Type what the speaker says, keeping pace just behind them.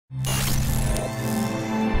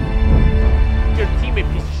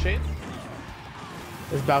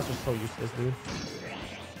This Bowser's so useless, dude.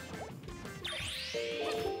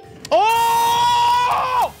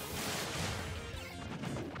 Oh!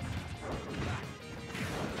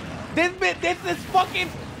 This fucking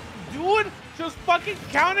dude just fucking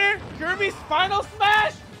counter Kirby's final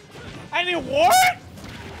smash, and it worked.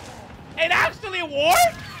 It actually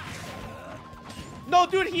worked. No,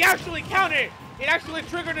 dude, he actually countered. It actually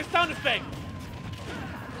triggered the sound effect.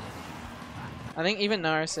 I think even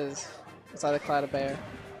Neuss is either Cloud or Bear.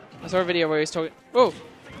 I saw a video where he was talking. Whoa,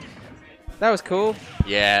 that was cool.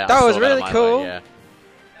 Yeah, that was really cool. Way,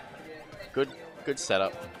 yeah. Good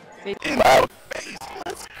setup. In my face,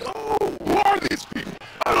 let's go. Who are these people?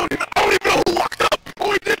 I don't even know who walked up.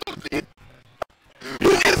 Who did it? Who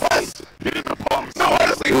is this? You didn't know. No,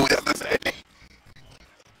 honestly, who is this?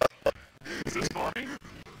 Is this Normie?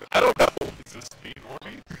 I don't know. Is this me,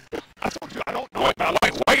 Normie? I told you I don't know about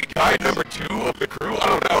white guy number 2 of the crew. I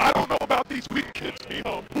don't know. I don't know about these weak kids, you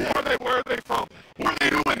know. Who are they? Where are they from? What are they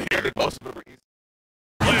doing here? Most of them are easy.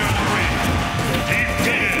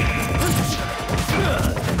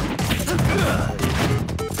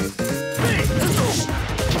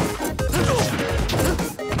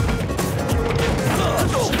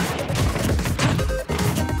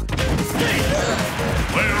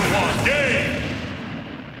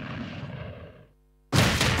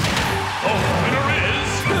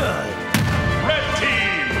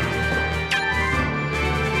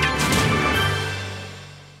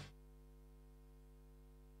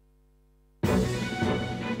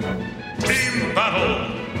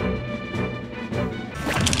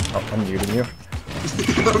 I'm muting you.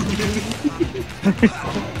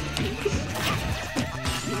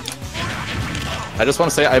 I just want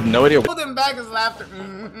to say I have no idea. Hold him back his laughter.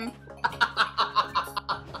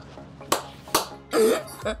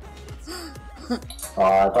 Oh,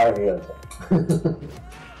 I thought he was.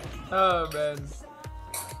 Oh man.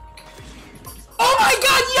 Oh my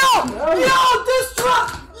god, yo! Yo, this truck!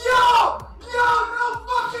 Yo! Yo, no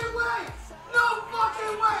fucking way! No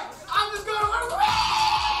fucking way! I'm just gonna run away!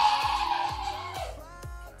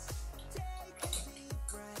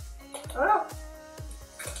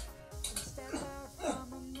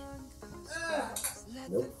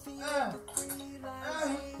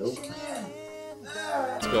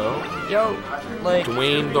 Let's go. Yo, like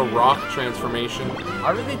Dwayne the Rock transformation.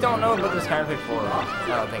 I really don't know about this character for Rock. I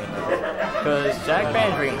don't think about it. Because Jack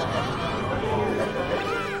banned Dreamland.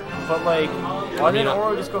 But like, why didn't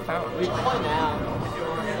Oro just go Fountain? We play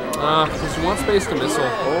now. Because you want space to missile.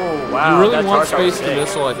 Oh wow. You really want space to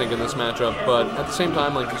missile, I think, in this matchup. But at the same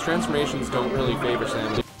time, like these transformations don't really favor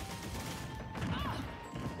Sam.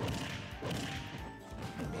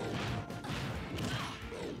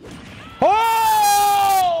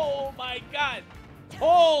 Oh my god!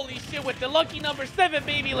 Holy shit, with the lucky number 7,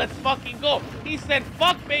 baby, let's fucking go. He said,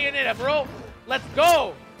 fuck Bayonetta, bro. Let's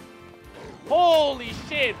go. Holy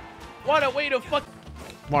shit. What a way to fuck.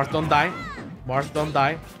 Mars, don't die. Mars, don't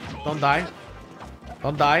die. Don't die.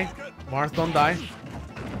 Don't die. Mars, don't die.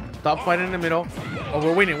 Stop fighting in the middle. Oh,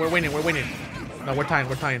 we're winning. We're winning. We're winning. No, we're tying.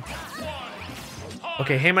 We're tying.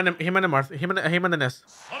 Okay, him and the Mars. Him and the Ness.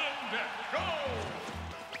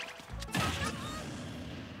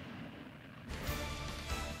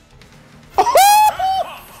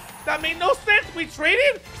 That made no sense. We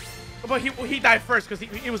traded, but he died first because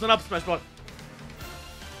he was an up smash. But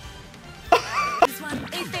this one,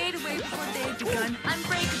 they fade away before they've begun.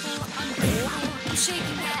 Unbreakable, unbreakable. I'm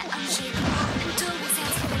shaking that unshakable until this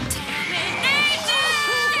has been terminated.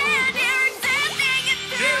 And you're existing and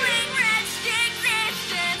feeling wretched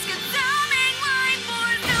existence, consuming my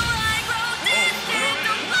force till I grow distant.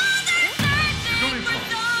 No longer searching for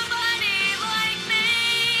somebody like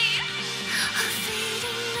me. A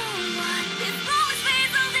fading no one. This moment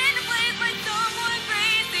space held into place by someone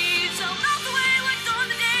crazy. Shall melt away like on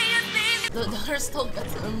the day of baby. The daughter still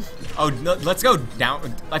gets him. Oh, no, let's go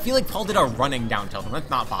down. I feel like Paul did a running down tilt, and that's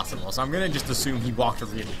not possible. So I'm gonna just assume he walked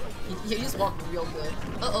really good. He just walked real good.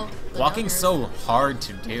 Uh-oh. Walking's so hard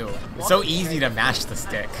to do. It's so easy to mash the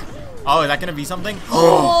stick. Oh, is that gonna be something?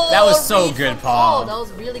 Oh, that was so good, Paul. That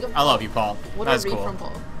was really good. I love you, Paul. That's cool. From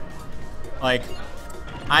Paul. Like,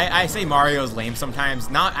 I say Mario's lame sometimes,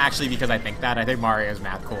 not actually because I think that. I think Mario's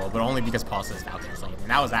mad cool, but only because Paul says Falcon's lame. And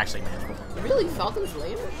that was actually mad cool. Really? Falcon's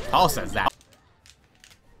lame? Paul says that.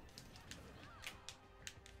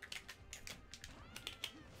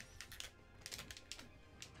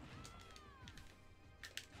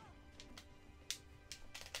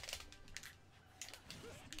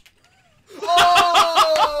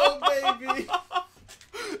 oh baby,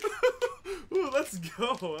 ooh, let's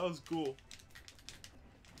go. That was cool.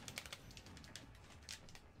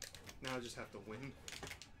 Now I just have to win.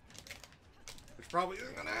 probably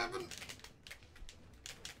isn't gonna happen.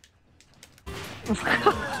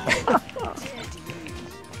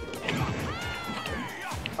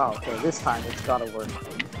 Oh, okay, this time it's gotta work.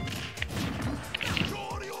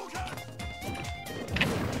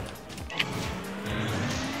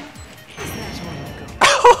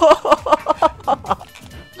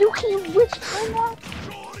 You can witch time that?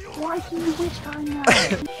 Why can you witch time that?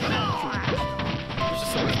 There's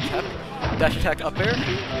just so much dash attack up air.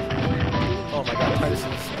 Oh my god,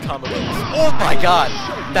 Titus's combo. Oh my god!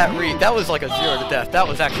 That read, that was like a 0 to death. That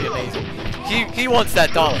was actually amazing. He wants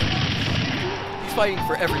that dollar. He's fighting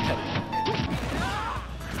for every penny.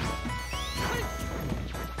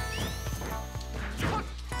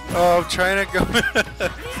 Oh, I'm trying to go.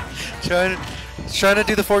 trying to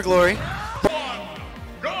do the 4 glory.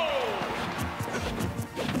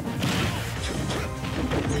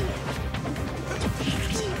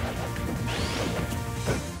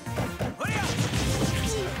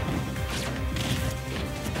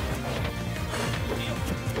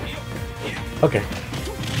 Okay.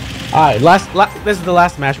 Alright, this is the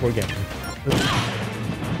last Smash we're getting.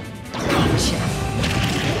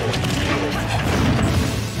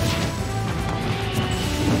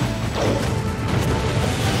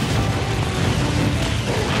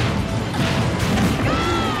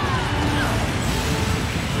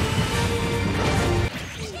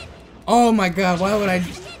 Oh my god, why would I?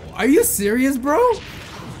 Are you serious, bro?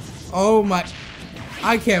 Oh my.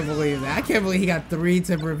 I can't believe that. I can't believe he got 3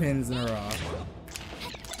 temper pins in a row.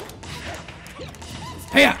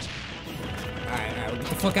 Hey ya! Alright, get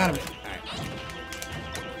the fuck out of it. Alright.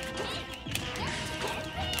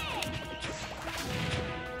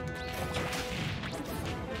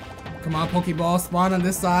 Come on, Pokeball, spawn on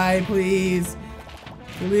this side, please.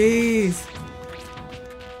 Please.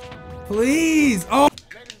 Please! Oh!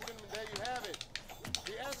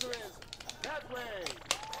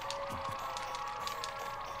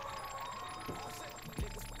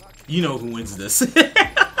 You know who wins this.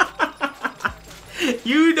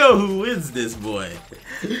 You know who wins this, boy.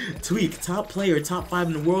 Tweak, top player, top 5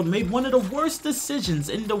 in the world, made one of the worst decisions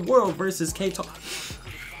in the world versus Keita.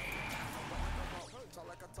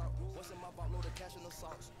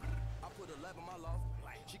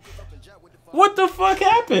 What the fuck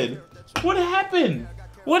happened? What happened?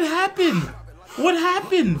 What happened? What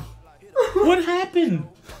happened? What happened?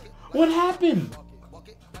 What happened?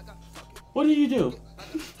 What did you do?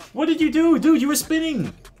 What did you do? Dude, you were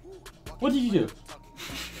spinning. What did you do?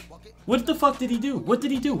 What the fuck did he do? What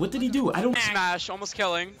did he do? What did he do? I don't... Smash, almost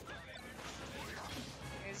killing.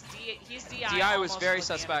 His DI was very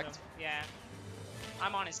suspect. Yeah.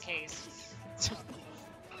 I'm on his case.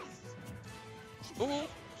 Ooh.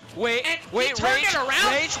 Wait, wait, he turned rage, it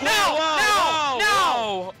around? rage, No, whoa,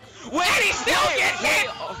 no, whoa. Wait, and he still gets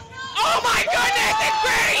hit! Oh my goodness! And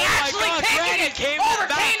Granny actually taking it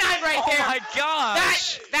over K9 right there! Oh my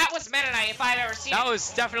gosh! That was Meta Knight if I've ever seen it. That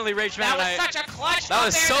was definitely Rage Meta Knight. That was such a clutch. That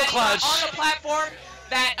was so clutch. On the platform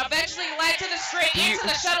that eventually led to the straight into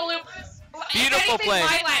the shuttle loop. Beautiful play.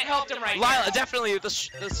 Lylat helped him right there. Lylat, definitely.